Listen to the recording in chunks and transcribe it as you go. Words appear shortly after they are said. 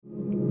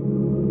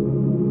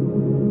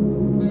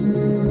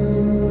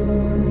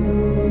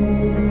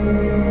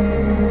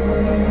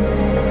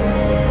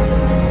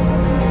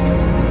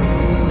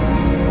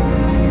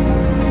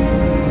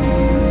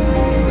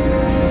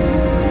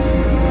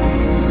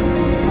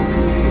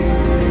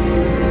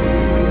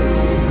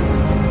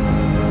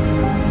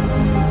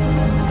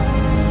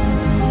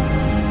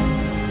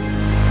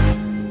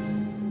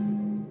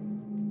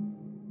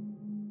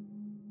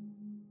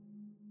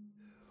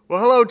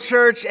Hello,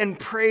 church, and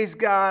praise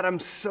God. I'm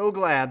so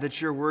glad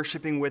that you're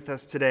worshiping with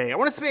us today. I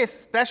want to say a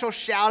special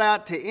shout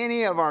out to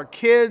any of our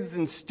kids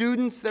and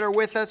students that are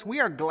with us. We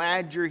are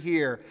glad you're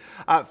here.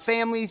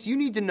 Families, you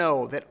need to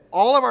know that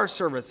all of our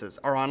services,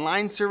 our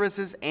online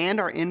services and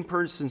our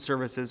in-person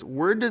services,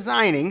 we're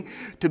designing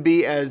to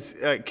be as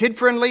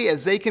kid-friendly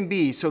as they can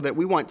be so that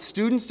we want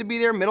students to be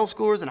there, middle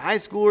schoolers and high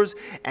schoolers,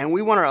 and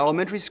we want our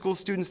elementary school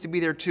students to be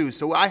there too.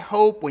 So I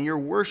hope when you're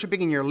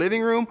worshiping in your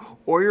living room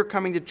or you're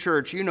coming to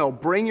church,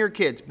 bring your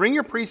kids, bring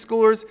your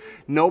preschoolers.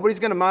 Nobody's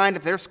going to mind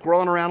if they're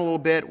squirreling around a little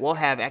bit. We'll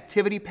have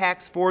activity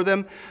packs for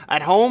them.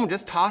 At home,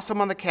 just toss them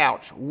on the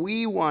couch.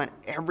 We want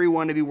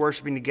everyone to be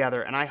worshiping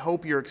together, and I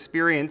hope your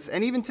experience,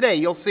 and even today,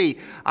 you'll see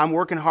I'm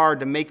working hard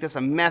to make this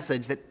a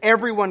message that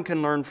everyone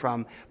can learn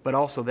from, but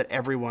also that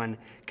everyone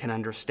can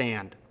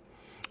understand.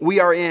 We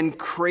are in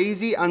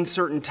crazy,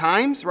 uncertain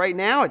times right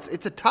now.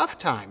 It's a tough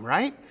time,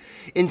 right?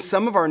 In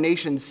some of our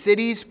nation's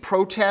cities,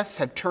 protests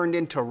have turned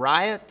into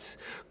riots.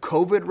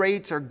 COVID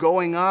rates are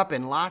going up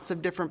in lots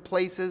of different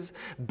places.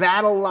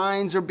 Battle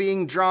lines are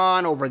being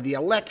drawn over the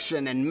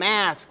election and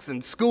masks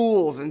and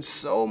schools and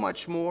so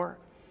much more.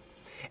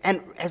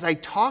 And as I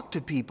talk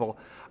to people,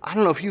 I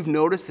don't know if you've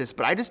noticed this,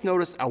 but I just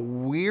notice a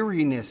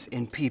weariness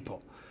in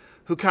people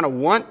who kind of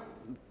want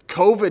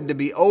COVID to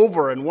be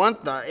over and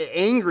want the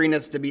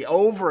angriness to be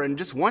over and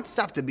just want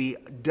stuff to be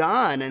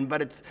done,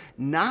 but it's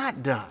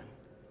not done.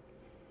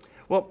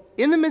 Well,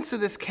 in the midst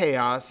of this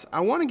chaos, I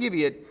want to give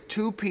you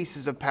two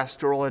pieces of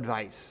pastoral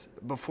advice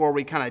before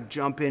we kind of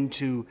jump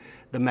into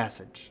the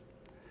message.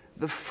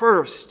 The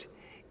first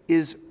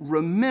is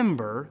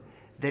remember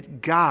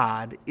that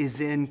God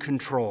is in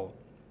control.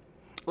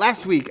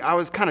 Last week, I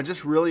was kind of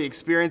just really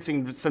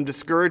experiencing some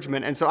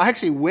discouragement, and so I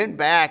actually went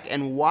back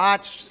and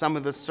watched some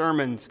of the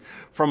sermons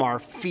from our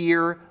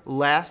Fear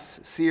Less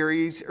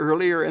series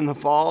earlier in the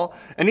fall.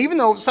 And even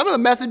though some of the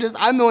messages,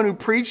 I'm the one who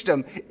preached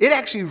them, it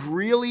actually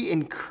really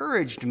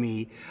encouraged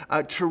me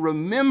to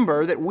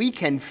remember that we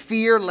can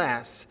fear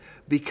less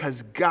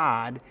because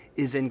God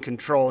is in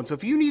control. And so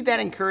if you need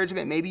that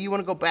encouragement, maybe you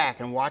want to go back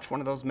and watch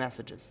one of those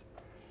messages.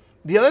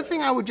 The other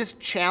thing I would just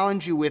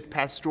challenge you with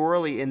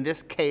pastorally in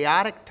this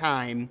chaotic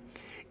time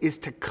is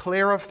to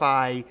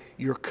clarify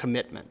your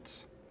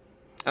commitments.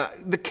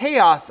 The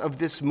chaos of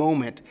this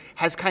moment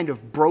has kind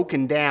of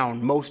broken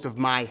down most of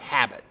my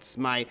habits,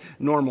 my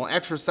normal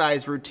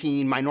exercise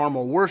routine, my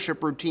normal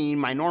worship routine,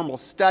 my normal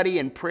study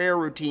and prayer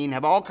routine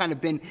have all kind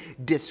of been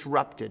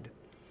disrupted.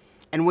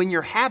 And when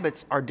your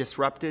habits are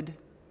disrupted,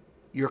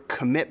 your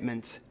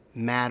commitments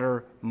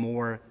matter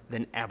more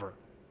than ever.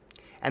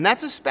 And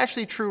that's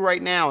especially true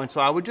right now. And so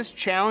I would just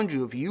challenge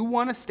you, if you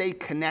want to stay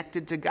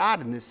connected to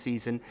God in this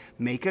season,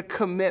 make a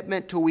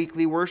commitment to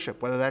weekly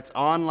worship, whether that's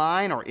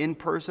online or in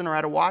person or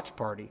at a watch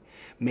party.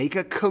 Make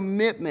a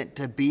commitment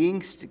to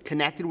being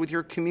connected with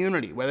your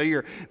community, whether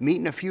you're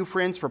meeting a few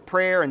friends for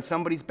prayer in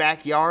somebody's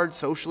backyard,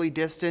 socially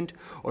distant,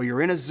 or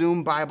you're in a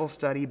Zoom Bible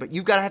study. But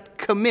you've got to have to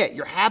commit.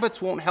 Your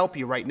habits won't help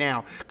you right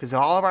now because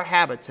all of our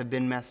habits have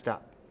been messed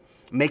up.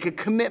 Make a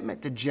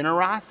commitment to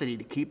generosity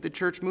to keep the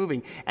church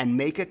moving, and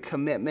make a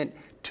commitment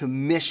to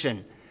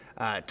mission,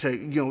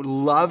 to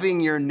loving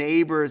your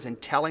neighbors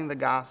and telling the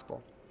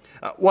gospel.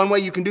 One way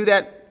you can do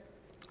that,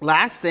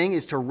 last thing,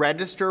 is to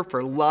register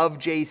for Love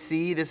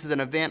JC. This is an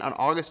event on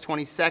August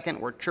 22nd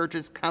where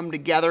churches come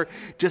together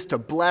just to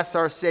bless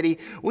our city.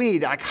 We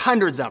need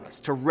hundreds of us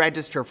to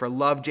register for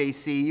Love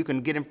JC. You can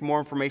get more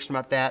information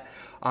about that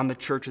on the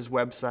church's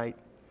website.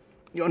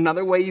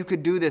 Another way you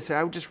could do this, and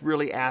I would just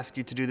really ask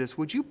you to do this,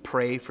 would you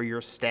pray for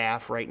your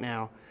staff right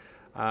now?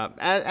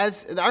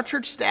 As our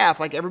church staff,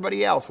 like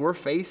everybody else, we're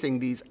facing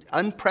these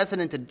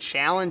unprecedented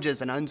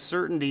challenges and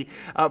uncertainty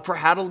for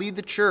how to lead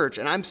the church.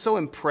 And I'm so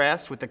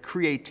impressed with the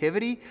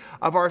creativity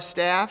of our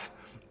staff.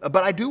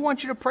 But I do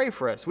want you to pray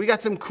for us. We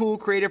got some cool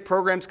creative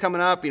programs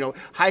coming up.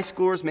 High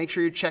schoolers, make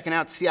sure you're checking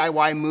out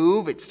CIY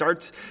Move. It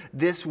starts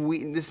this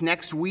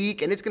next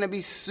week, and it's going to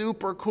be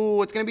super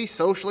cool. It's going to be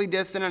socially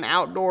distant and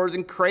outdoors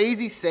and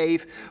crazy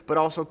safe, but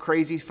also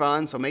crazy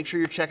fun. So make sure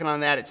you're checking on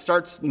that. It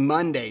starts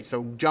Monday,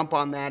 so jump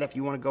on that if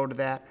you want to go to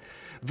that.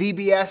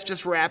 VBS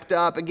just wrapped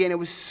up. Again, it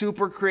was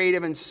super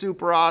creative and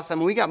super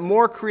awesome. We got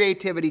more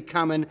creativity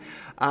coming,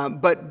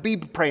 but be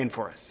praying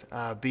for us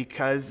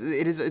because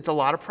it's a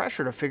lot of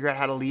pressure to figure out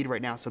how to lead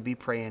right now, so be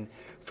praying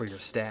for your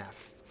staff.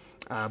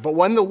 But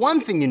the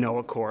one thing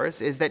of course,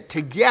 is that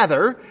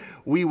together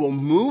we will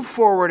move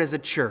forward as a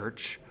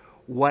church,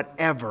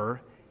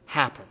 whatever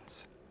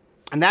happens.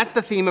 And that's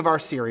the theme of our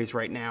series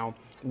right now,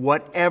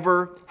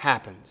 whatever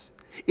happens.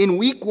 In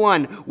week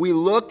 1, we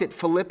looked at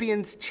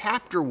Philippians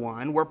chapter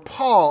 1, where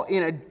Paul,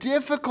 in a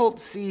difficult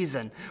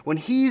season, when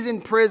he's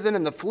in prison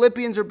and the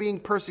Philippians are being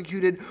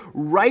persecuted,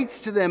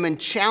 writes to them and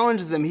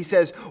challenges them. He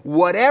says,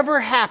 whatever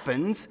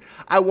happens,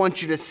 I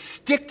want you to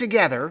stick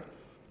together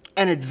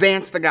and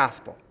advance the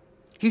gospel.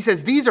 He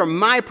says, these are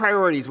my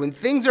priorities. When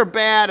things are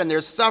bad and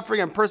there's suffering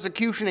and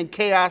persecution and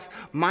chaos,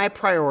 my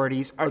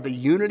priorities are the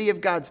unity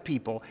of God's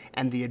people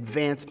and the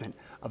advancement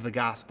of the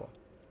gospel.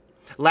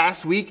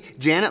 Last week,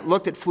 Janet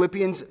looked at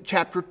Philippians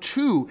chapter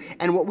 2,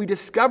 and what we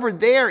discovered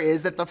there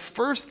is that the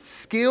first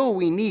skill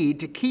we need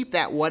to keep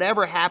that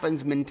whatever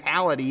happens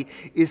mentality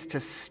is to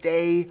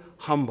stay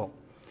humble.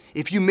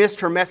 If you missed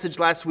her message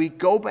last week,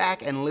 go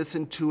back and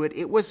listen to it.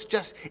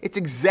 It's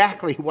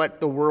exactly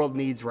what the world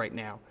needs right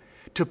now.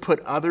 To put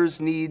others'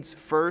 needs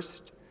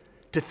first,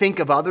 to think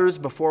of others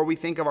before we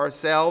think of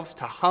ourselves,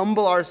 to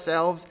humble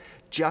ourselves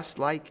just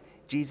like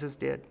Jesus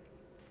did.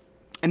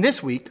 And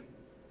this week,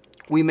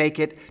 we make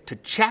it to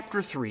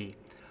chapter 3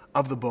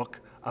 of the book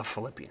of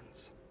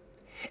Philippians.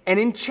 And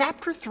in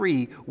chapter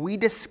 3, we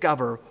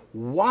discover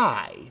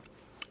why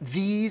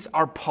these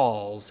are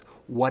Paul's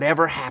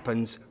whatever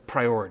happens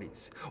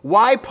priorities.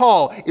 Why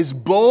Paul is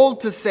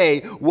bold to say,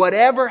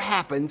 whatever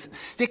happens,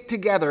 stick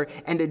together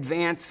and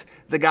advance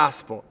the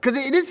gospel. Because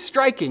it is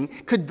striking.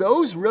 Could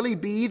those really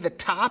be the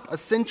top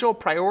essential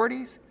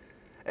priorities?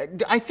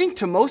 I think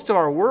to most of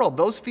our world,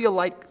 those feel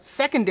like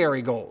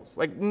secondary goals.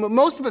 Like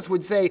most of us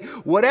would say,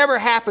 whatever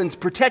happens,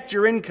 protect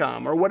your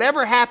income, or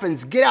whatever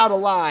happens, get out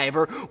alive,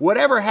 or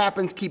whatever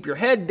happens, keep your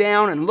head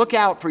down and look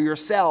out for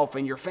yourself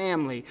and your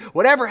family.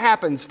 Whatever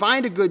happens,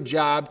 find a good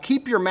job,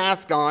 keep your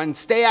mask on,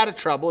 stay out of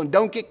trouble, and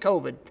don't get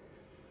COVID.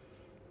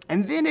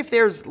 And then if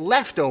there's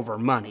leftover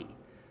money,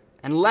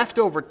 and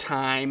leftover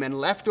time, and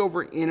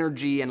leftover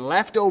energy, and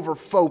leftover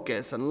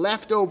focus, and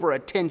leftover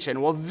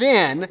attention, well,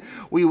 then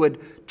we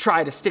would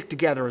try to stick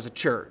together as a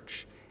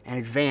church and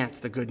advance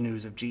the good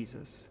news of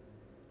Jesus.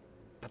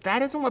 But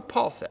that isn't what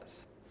Paul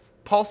says.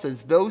 Paul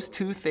says those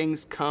two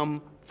things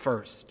come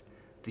first: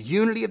 the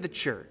unity of the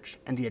church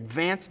and the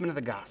advancement of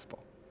the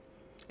gospel.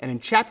 And in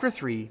chapter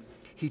 3,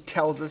 he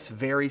tells us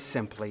very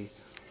simply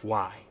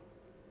why.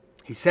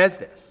 He says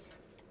this: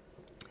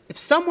 if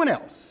someone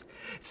else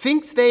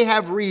thinks they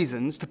have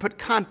reasons to put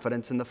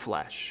confidence in the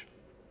flesh,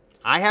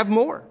 I have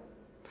more.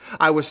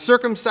 I was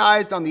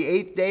circumcised on the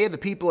 8th day of the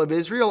people of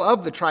Israel,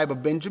 of the tribe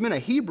of Benjamin, a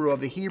Hebrew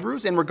of the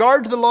Hebrews. In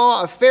regard to the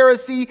law, a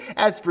Pharisee.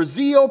 As for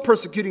zeal,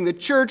 persecuting the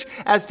church.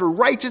 As for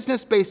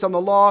righteousness based on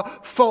the law,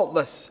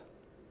 faultless.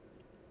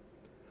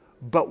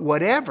 But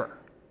whatever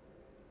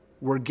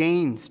were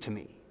gains to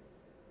me,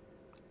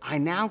 I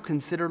now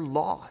consider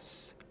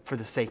loss for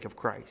the sake of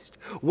Christ.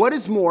 What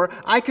is more,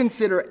 I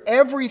consider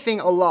everything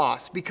a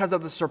loss because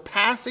of the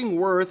surpassing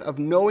worth of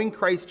knowing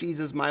Christ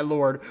Jesus my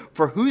Lord,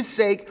 for whose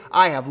sake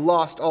I have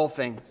lost all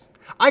things.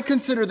 I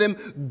consider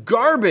them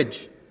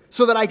garbage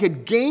so that I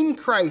could gain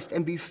Christ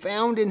and be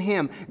found in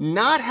him,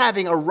 not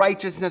having a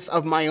righteousness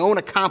of my own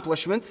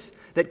accomplishments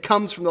that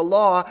comes from the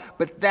law,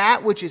 but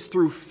that which is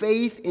through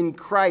faith in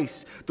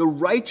Christ, the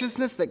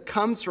righteousness that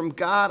comes from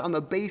God on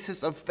the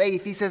basis of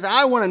faith. He says,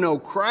 I want to know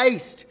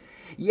Christ.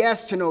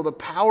 Yes, to know the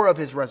power of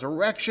his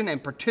resurrection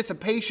and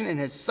participation in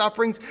his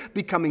sufferings,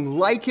 becoming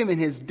like him in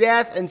his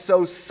death, and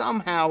so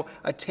somehow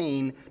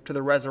attain to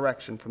the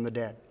resurrection from the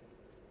dead.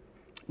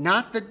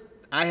 Not that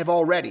I have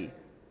already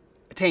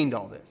attained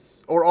all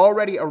this, or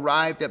already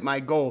arrived at my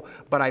goal,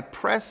 but I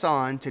press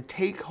on to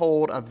take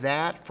hold of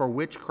that for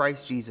which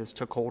Christ Jesus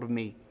took hold of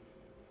me.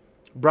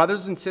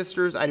 Brothers and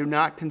sisters, I do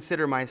not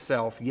consider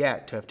myself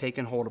yet to have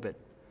taken hold of it.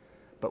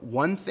 But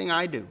one thing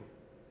I do,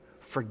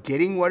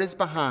 forgetting what is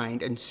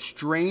behind and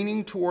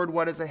straining toward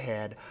what is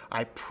ahead,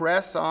 I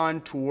press on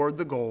toward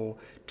the goal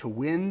to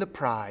win the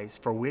prize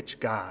for which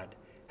God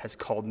has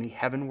called me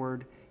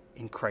heavenward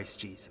in Christ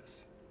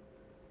Jesus.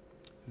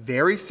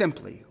 Very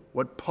simply,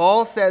 what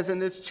Paul says in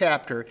this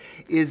chapter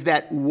is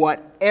that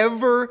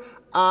whatever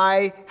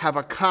I have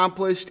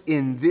accomplished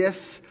in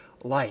this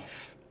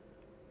life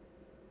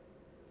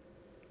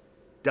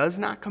does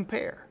not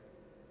compare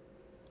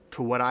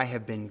to what I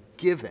have been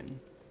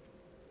given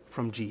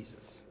from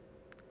Jesus.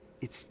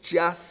 It's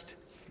just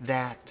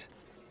that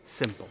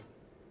simple.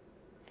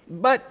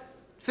 But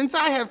since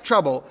I have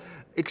trouble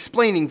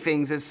explaining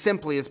things as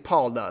simply as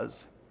Paul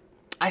does,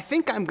 I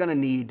think I'm going to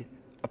need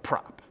a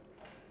prop.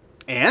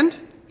 And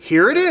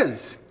here it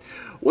is.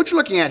 What you're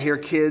looking at here,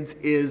 kids,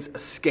 is a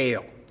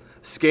scale.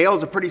 A scale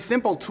is a pretty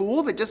simple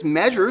tool that just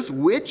measures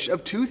which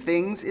of two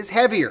things is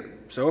heavier.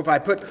 So if I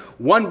put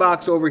one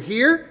box over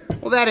here,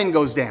 well, that end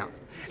goes down.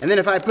 And then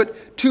if I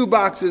put two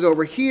boxes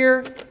over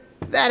here,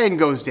 that end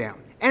goes down.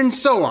 And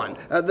so on.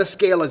 The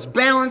scale is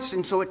balanced,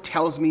 and so it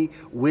tells me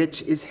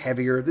which is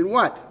heavier than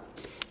what.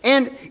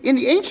 And in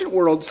the ancient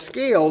world,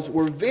 scales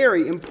were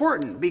very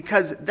important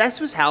because this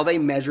was how they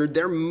measured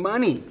their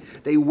money.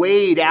 They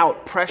weighed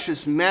out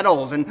precious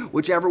metals, and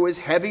whichever was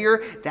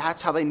heavier,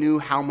 that's how they knew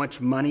how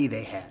much money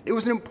they had. It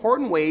was an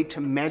important way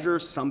to measure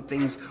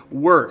something's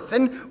worth.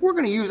 And we're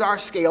going to use our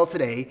scale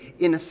today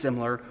in a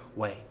similar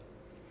way.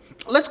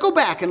 Let's go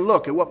back and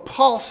look at what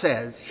Paul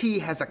says he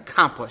has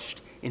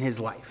accomplished in his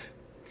life.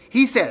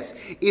 He says,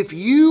 if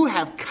you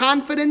have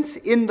confidence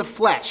in the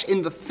flesh,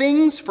 in the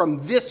things from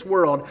this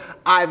world,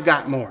 I've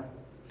got more.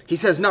 He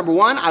says, number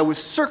one, I was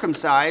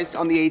circumcised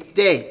on the 8th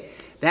day.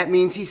 That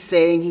means he's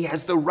saying he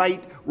has the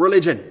right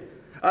religion.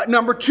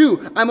 Number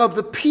two, I'm of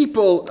the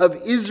people of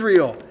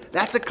Israel.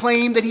 That's a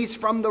claim that he's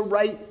from the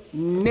right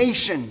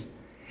nation.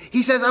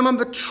 He says, I'm of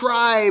the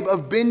tribe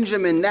of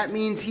Benjamin. That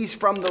means he's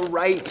from the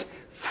right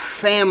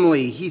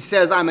family. He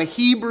says, I'm a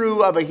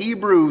Hebrew of a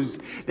Hebrews.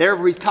 There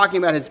he's talking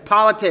about his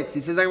politics. He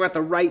says, I got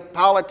the right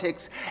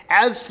politics.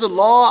 As to the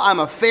law, I'm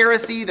a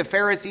Pharisee. The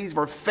Pharisees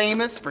were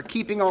famous for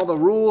keeping all the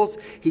rules.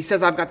 He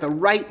says, I've got the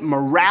right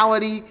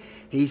morality.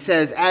 He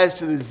says, as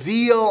to the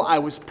zeal, I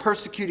was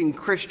persecuting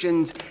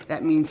Christians.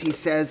 That means he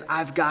says,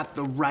 I've got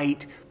the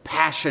right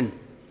passion.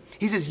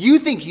 He says, you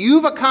think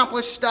you've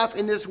accomplished stuff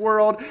in this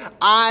world?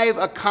 I've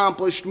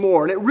accomplished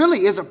more. And it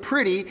really is a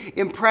pretty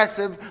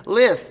impressive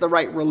list. The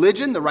right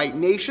religion, the right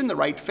nation, the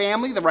right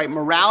family, the right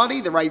morality,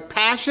 the right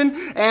passion,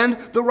 and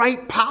the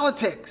right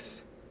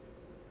politics.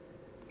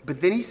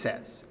 But then he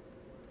says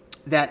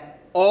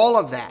that all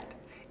of that,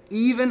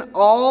 even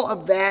all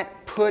of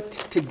that put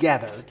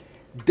together,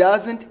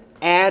 doesn't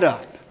add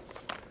up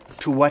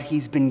to what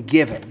he's been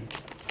given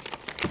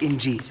in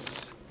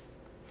Jesus.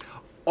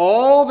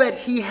 All that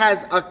he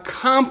has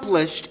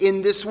accomplished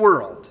in this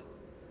world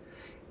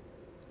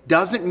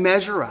doesn't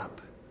measure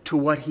up to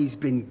what he's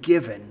been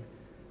given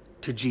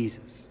to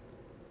Jesus.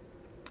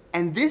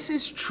 And this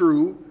is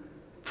true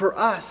for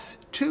us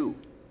too.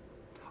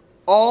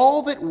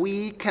 All that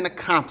we can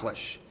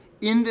accomplish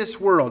in this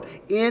world,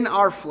 in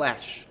our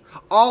flesh,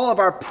 all of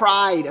our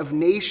pride of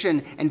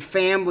nation and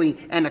family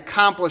and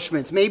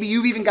accomplishments. Maybe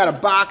you've even got a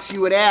box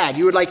you would add.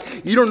 You would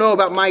like, you don't know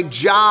about my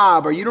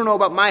job, or you don't know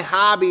about my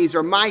hobbies,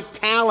 or my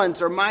talents,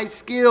 or my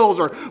skills,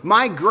 or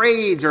my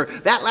grades, or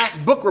that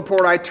last book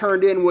report I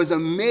turned in was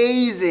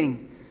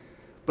amazing.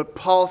 But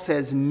Paul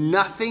says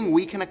nothing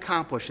we can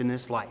accomplish in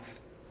this life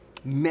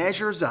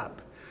measures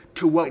up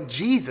to what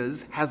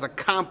Jesus has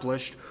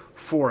accomplished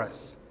for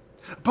us.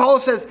 Paul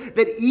says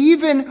that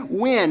even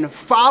when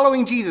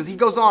following Jesus, he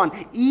goes on,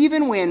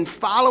 even when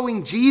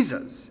following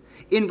Jesus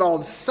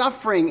involves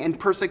suffering and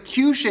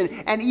persecution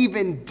and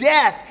even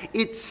death,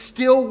 it's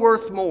still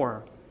worth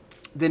more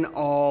than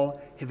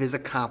all of his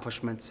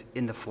accomplishments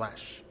in the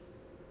flesh.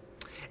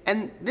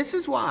 And this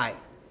is why,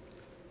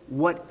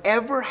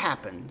 whatever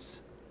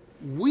happens,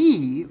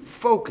 we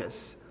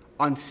focus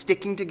on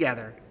sticking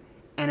together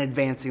and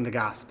advancing the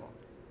gospel.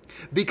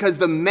 Because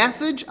the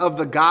message of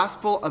the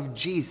gospel of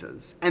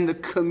Jesus and the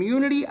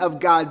community of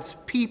God's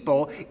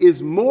people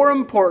is more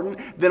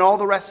important than all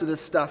the rest of this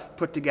stuff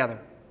put together.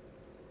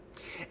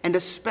 And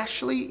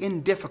especially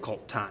in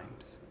difficult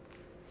times,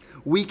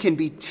 we can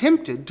be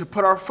tempted to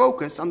put our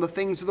focus on the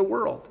things of the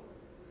world.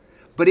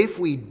 But if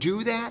we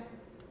do that,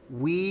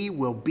 we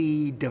will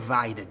be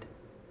divided,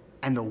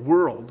 and the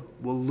world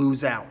will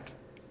lose out.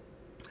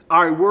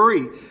 I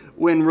worry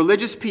when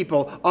religious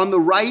people on the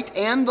right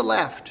and the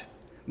left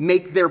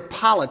make their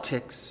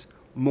politics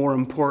more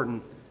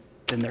important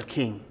than their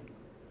king.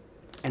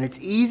 And it's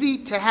easy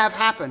to have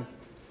happen.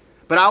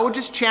 But I would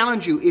just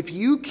challenge you, if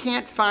you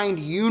can't find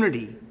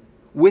unity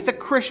with a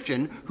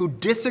Christian who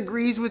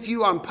disagrees with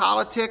you on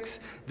politics,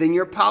 then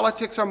your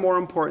politics are more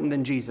important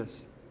than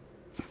Jesus.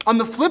 On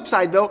the flip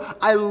side, though,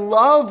 I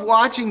love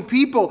watching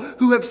people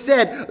who have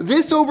said,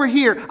 this over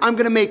here, I'm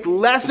going to make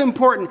less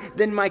important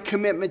than my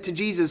commitment to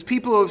Jesus.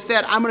 People who have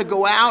said, I'm going to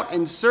go out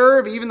and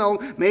serve, even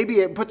though maybe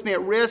it puts me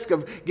at risk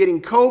of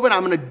getting COVID.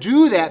 I'm going to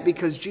do that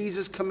because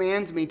Jesus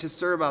commands me to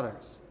serve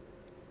others.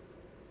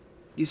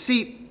 You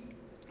see,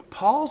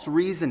 Paul's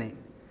reasoning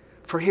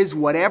for his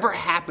whatever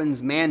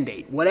happens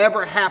mandate,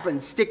 whatever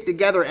happens, stick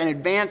together and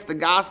advance the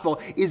gospel,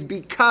 is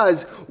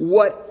because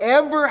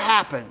whatever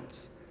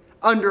happens,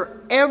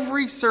 under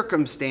every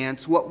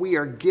circumstance, what we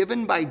are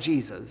given by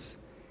Jesus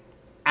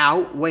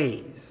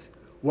outweighs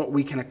what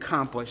we can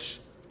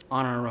accomplish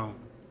on our own.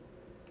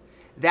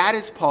 That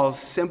is Paul's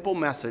simple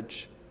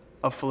message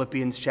of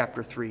Philippians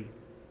chapter 3.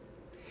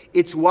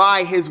 It's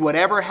why his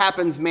whatever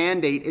happens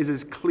mandate is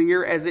as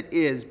clear as it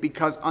is,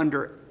 because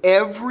under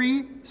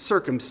every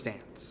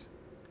circumstance,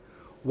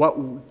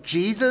 what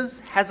Jesus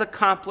has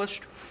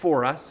accomplished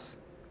for us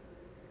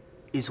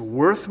is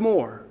worth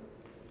more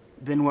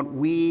than what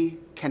we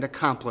can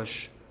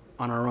accomplish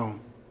on our own.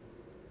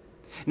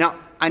 Now,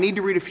 I need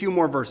to read a few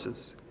more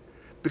verses,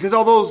 because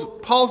although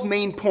Paul's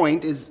main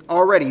point is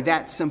already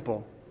that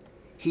simple,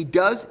 he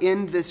does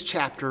end this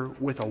chapter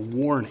with a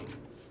warning.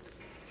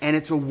 And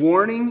it's a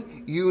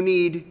warning you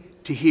need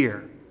to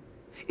hear.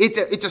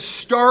 It's a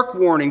stark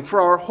warning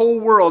for our whole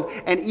world,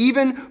 and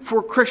even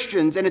for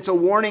Christians, and it's a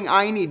warning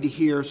I need to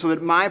hear so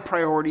that my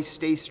priorities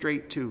stay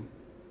straight too.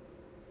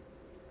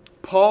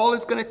 Paul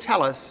is going to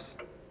tell us,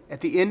 at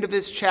the end of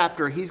this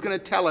chapter, he's going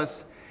to tell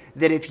us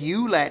that if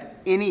you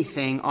let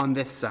anything on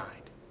this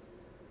side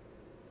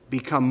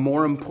become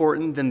more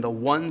important than the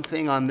one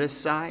thing on this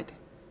side,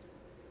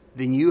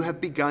 then you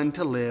have begun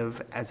to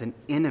live as an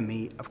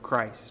enemy of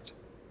Christ.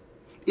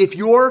 If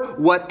your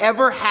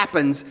whatever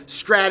happens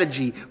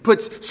strategy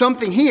puts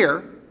something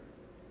here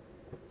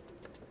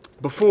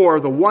before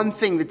the one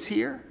thing that's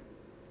here,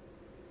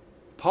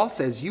 Paul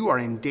says you are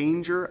in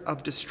danger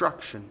of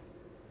destruction.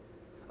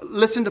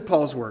 Listen to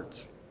Paul's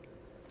words.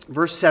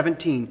 Verse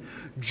 17,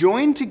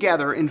 join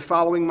together in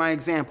following my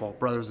example,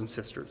 brothers and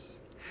sisters.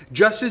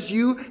 Just as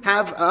you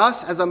have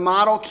us as a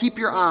model, keep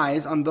your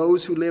eyes on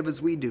those who live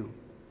as we do.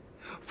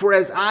 For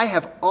as I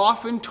have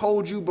often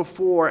told you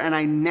before, and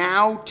I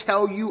now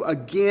tell you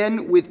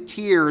again with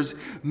tears,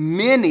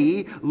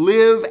 many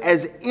live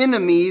as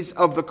enemies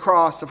of the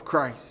cross of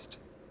Christ.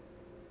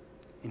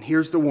 And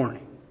here's the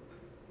warning.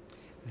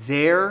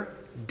 Their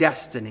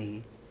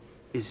destiny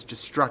is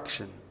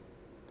destruction.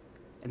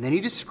 And then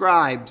he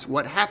describes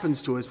what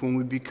happens to us when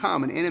we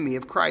become an enemy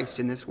of Christ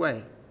in this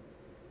way.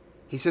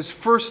 He says,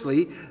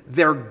 firstly,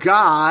 their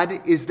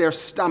God is their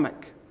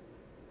stomach.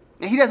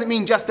 Now, he doesn't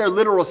mean just their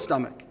literal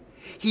stomach.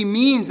 He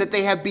means that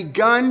they have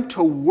begun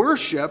to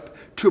worship,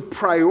 to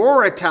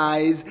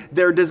prioritize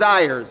their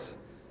desires.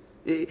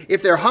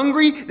 If they're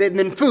hungry,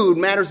 then food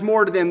matters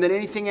more to them than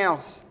anything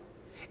else.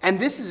 And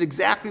this is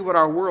exactly what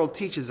our world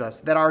teaches us,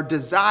 that our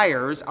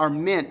desires are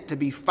meant to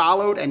be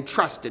followed and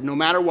trusted no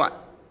matter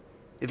what.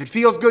 If it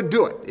feels good,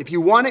 do it. If you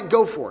want it,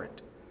 go for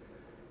it.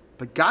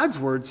 But God's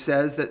word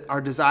says that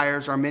our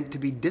desires are meant to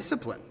be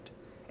disciplined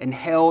and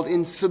held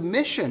in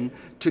submission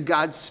to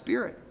God's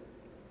Spirit.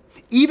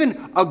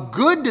 Even a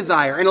good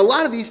desire, and a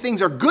lot of these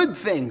things are good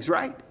things,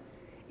 right?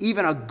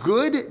 Even a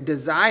good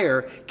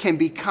desire can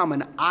become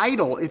an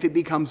idol if it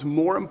becomes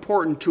more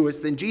important to us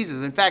than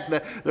Jesus. In fact,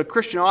 the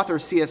Christian author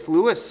C.S.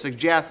 Lewis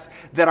suggests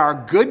that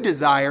our good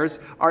desires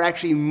are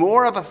actually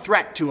more of a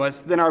threat to us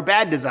than our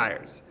bad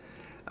desires.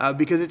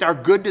 Because it's our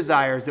good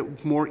desires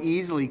that more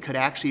easily could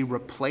actually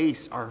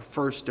replace our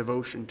first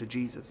devotion to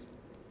Jesus.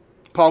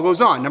 Paul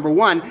goes on. Number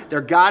one, their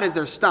God is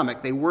their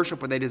stomach. They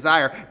worship what they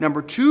desire.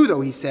 Number two,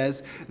 though, he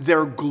says,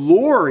 their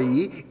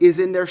glory is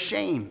in their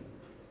shame.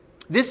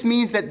 This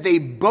means that they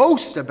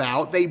boast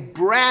about, they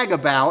brag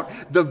about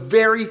the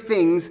very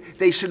things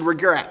they should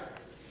regret.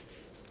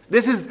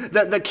 This is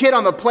the kid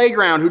on the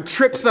playground who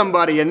trips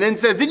somebody and then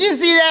says, "Did you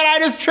see that? I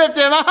just tripped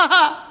him."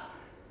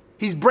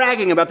 He's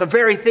bragging about the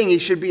very thing he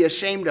should be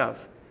ashamed of.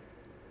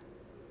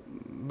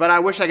 But I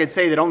wish I could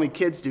say that only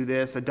kids do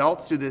this.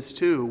 Adults do this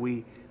too.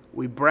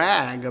 We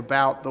brag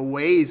about the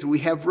ways we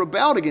have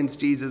rebelled against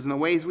Jesus and the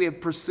ways we have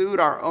pursued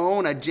our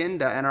own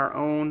agenda and our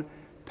own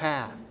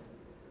path.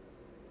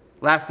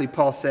 Lastly,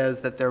 Paul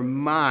says that their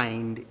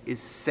mind is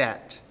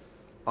set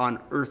on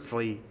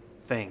earthly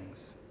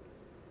things.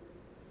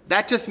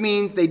 That just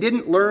means they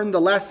didn't learn the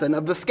lesson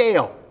of the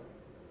scale.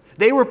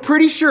 They were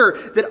pretty sure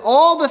that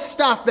all the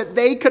stuff that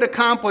they could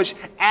accomplish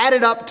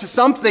added up to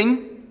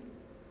something.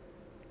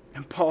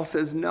 And Paul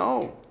says,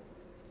 no.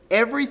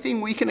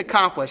 Everything we can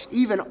accomplish,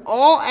 even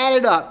all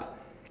added up,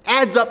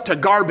 adds up to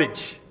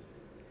garbage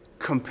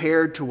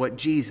compared to what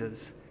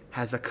Jesus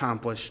has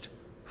accomplished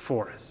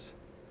for us.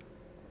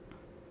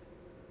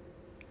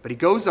 But he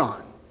goes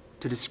on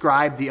to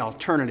describe the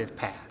alternative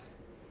path.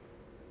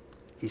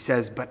 He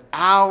says, but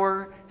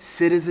our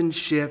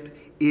citizenship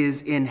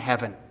is in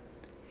heaven.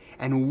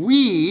 And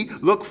we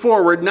look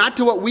forward not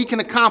to what we can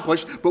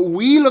accomplish, but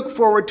we look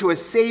forward to a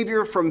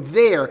Savior from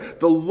there,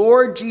 the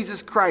Lord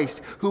Jesus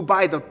Christ, who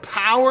by the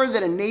power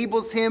that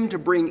enables him to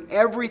bring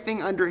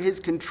everything under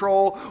his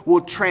control will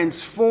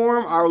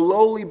transform our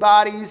lowly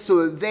bodies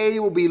so that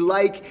they will be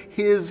like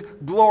his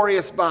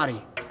glorious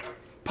body.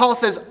 Paul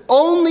says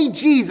only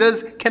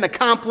Jesus can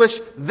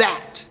accomplish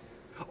that.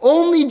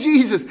 Only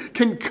Jesus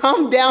can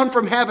come down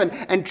from heaven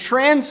and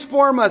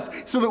transform us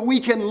so that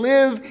we can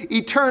live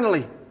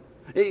eternally.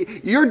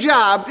 Your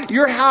job,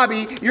 your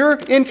hobby, your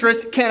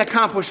interest can't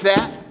accomplish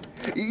that.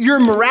 Your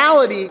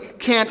morality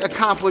can't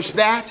accomplish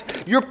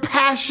that. Your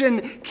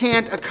passion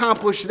can't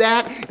accomplish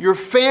that. Your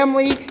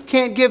family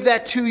can't give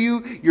that to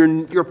you.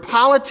 Your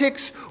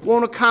politics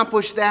won't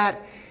accomplish that.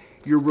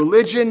 Your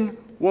religion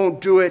won't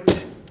do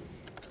it.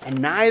 And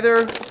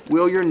neither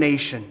will your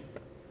nation.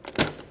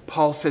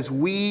 Paul says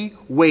we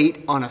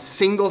wait on a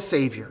single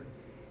Savior,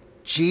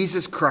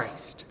 Jesus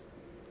Christ.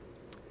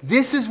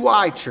 This is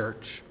why,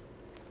 church,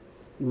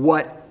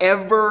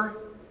 whatever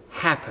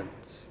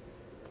happens,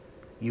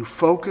 you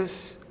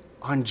focus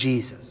on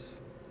Jesus.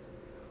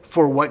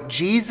 For what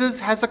Jesus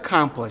has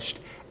accomplished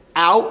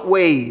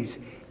outweighs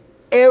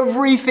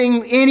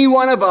everything any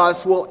one of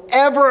us will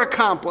ever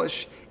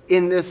accomplish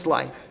in this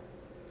life,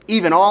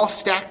 even all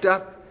stacked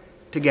up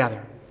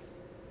together.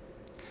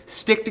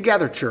 Stick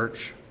together,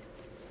 church,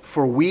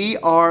 for we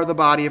are the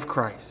body of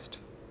Christ.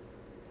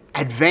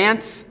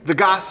 Advance the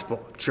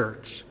gospel,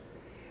 church,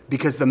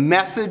 because the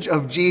message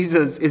of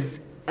Jesus is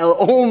the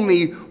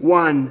only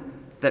one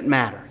that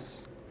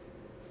matters.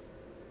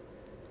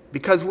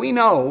 Because we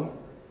know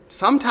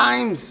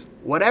sometimes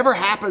whatever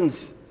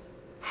happens,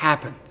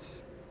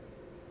 happens.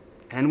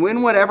 And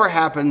when whatever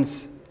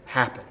happens,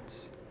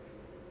 happens.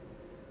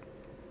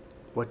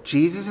 What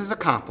Jesus has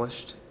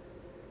accomplished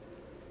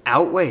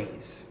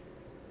outweighs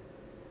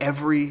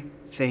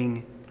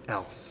everything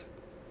else.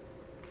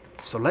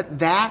 So let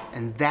that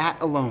and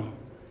that alone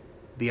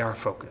be our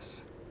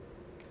focus.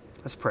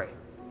 Let's pray.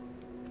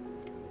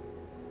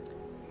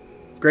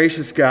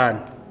 Gracious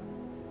God,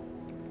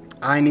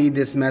 I need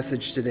this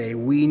message today.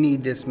 We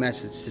need this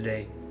message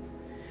today.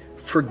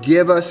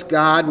 Forgive us,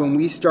 God, when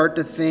we start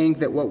to think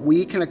that what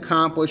we can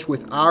accomplish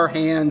with our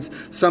hands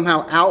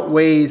somehow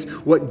outweighs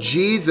what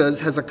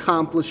Jesus has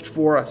accomplished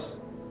for us.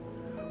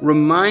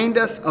 remind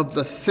us of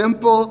the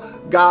simple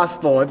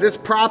gospel. If this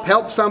prop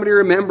helps somebody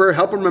remember,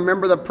 help them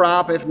remember the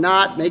prop. If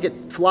not, make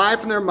it fly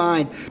from their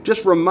mind.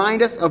 Just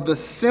remind us of the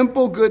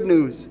simple good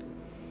news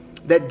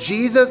that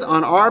Jesus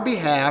on our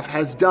behalf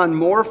has done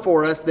more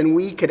for us than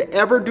we could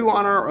ever do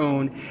on our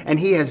own. And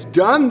he has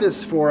done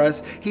this for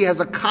us. He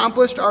has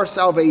accomplished our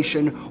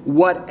salvation,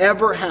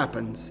 whatever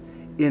happens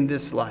in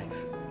this life.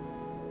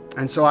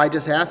 And so I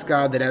just ask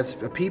God that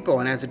as a people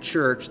and as a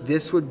church,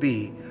 this would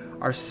be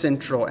our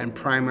central and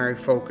primary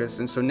focus.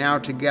 And so now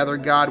together,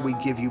 God, we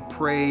give you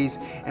praise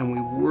and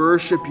we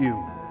worship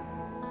you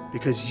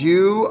because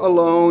you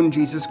alone,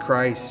 Jesus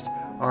Christ,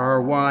 are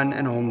our one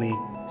and only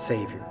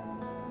Savior.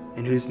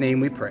 In whose name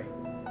we pray.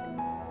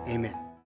 Amen.